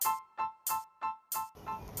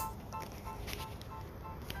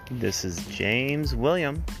This is James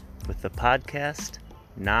William with the podcast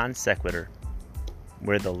Non Sequitur,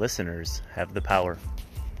 where the listeners have the power.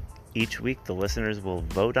 Each week the listeners will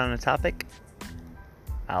vote on a topic.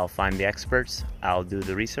 I'll find the experts, I'll do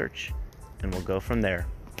the research, and we'll go from there.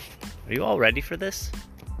 Are you all ready for this?